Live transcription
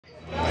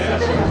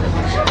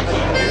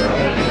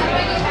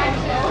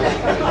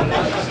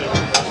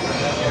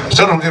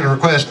seldom get a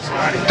request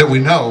that we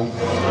know,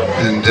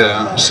 and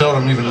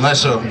seldom, even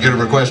less of, get a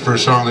request for a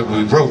song that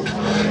we wrote.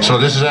 So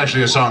this is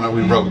actually a song that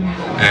we wrote,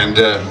 and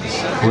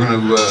we're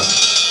gonna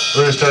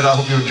start. I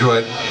hope you enjoy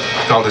it.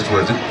 It's called "It's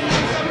Worth It."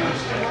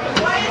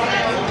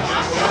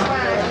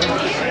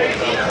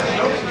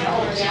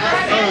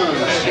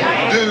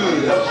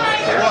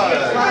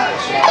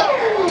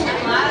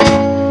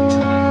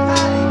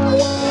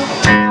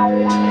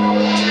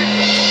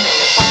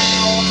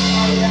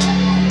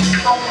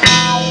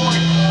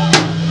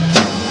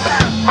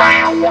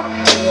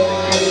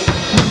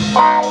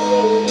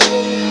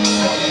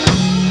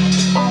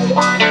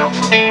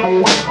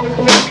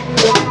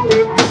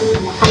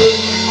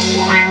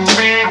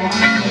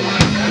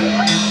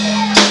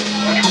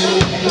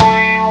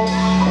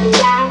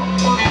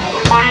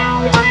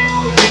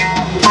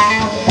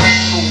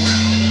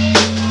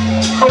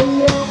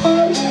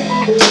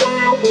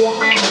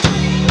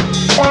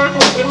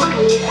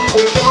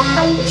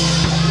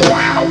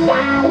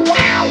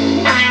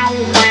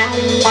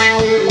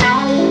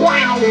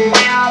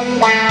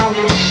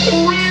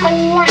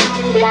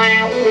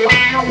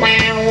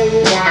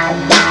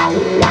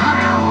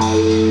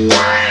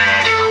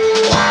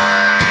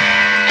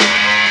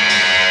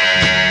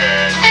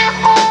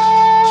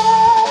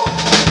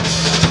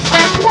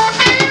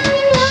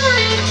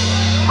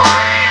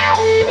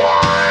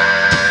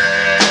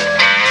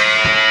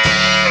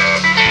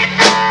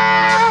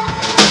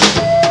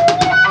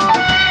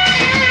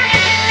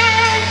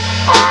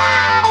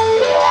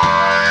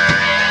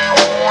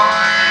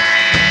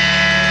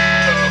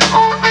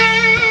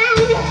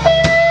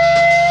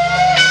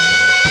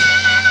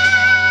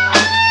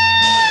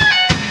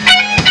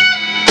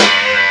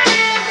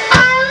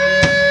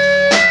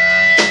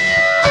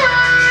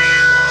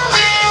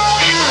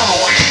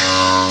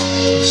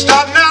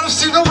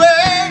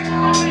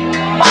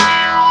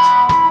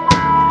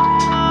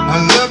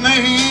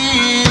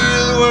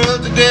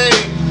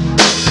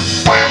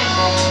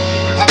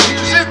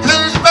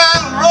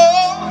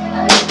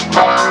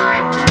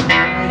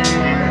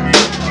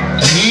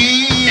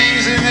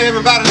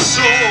 Everybody's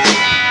soul.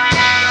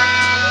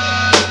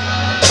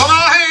 From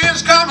my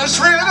hands come this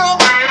rhythm. From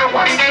my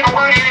mind comes the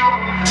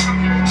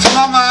bluegrass.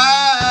 From my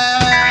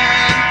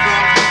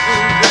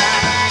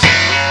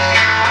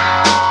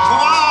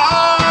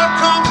heart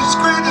comes the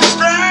screaming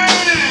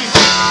strings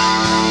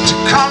to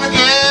come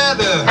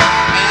together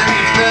and be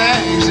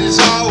thanks. It's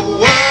all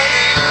worth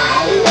it.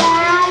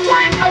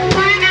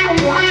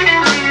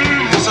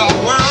 It's all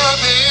worth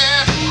it.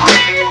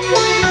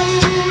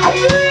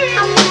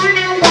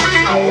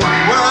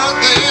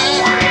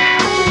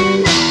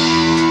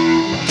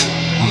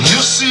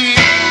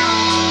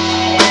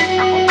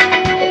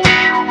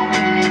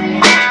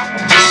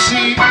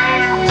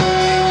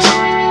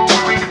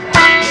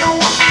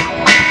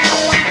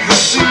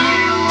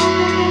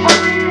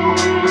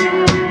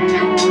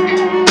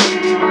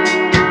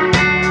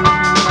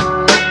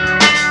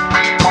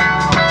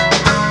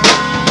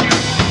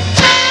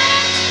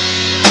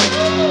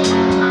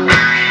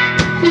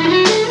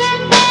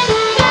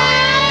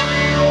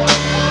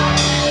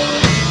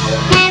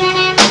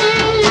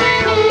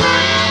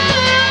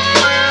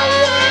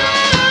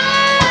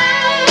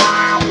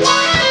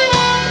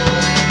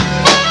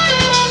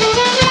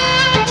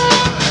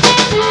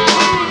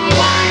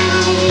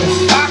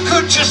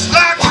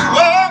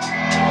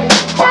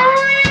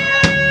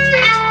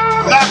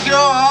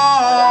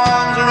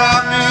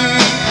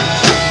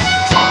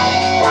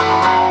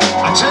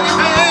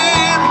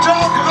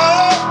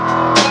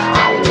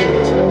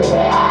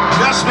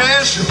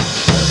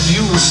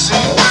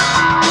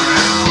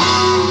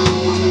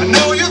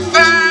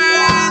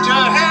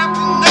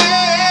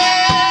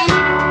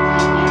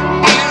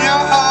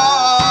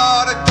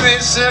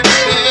 Six.